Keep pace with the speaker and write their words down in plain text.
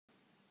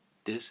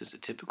This is a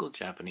typical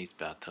Japanese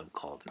bathtub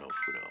called an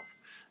Ofuro.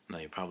 Now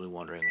you're probably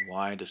wondering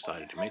why I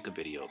decided to make a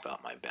video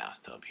about my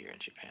bathtub here in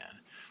Japan.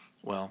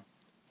 Well,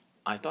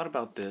 I thought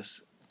about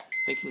this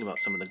thinking about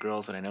some of the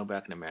girls that I know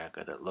back in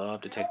America that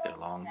love to take their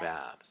long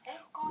baths.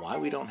 Why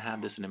we don't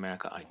have this in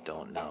America, I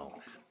don't know.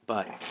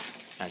 But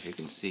as you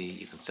can see,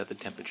 you can set the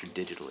temperature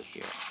digitally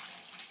here.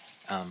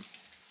 Um,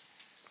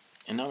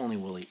 and not only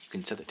will you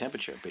can set the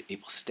temperature, but it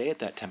will stay at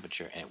that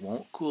temperature and it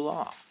won't cool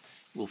off.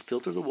 It will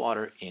filter the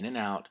water in and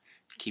out,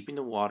 keeping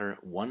the water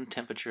one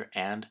temperature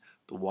and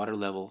the water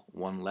level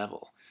one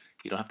level.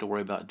 You don't have to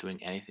worry about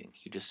doing anything.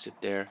 You just sit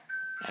there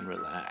and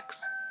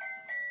relax.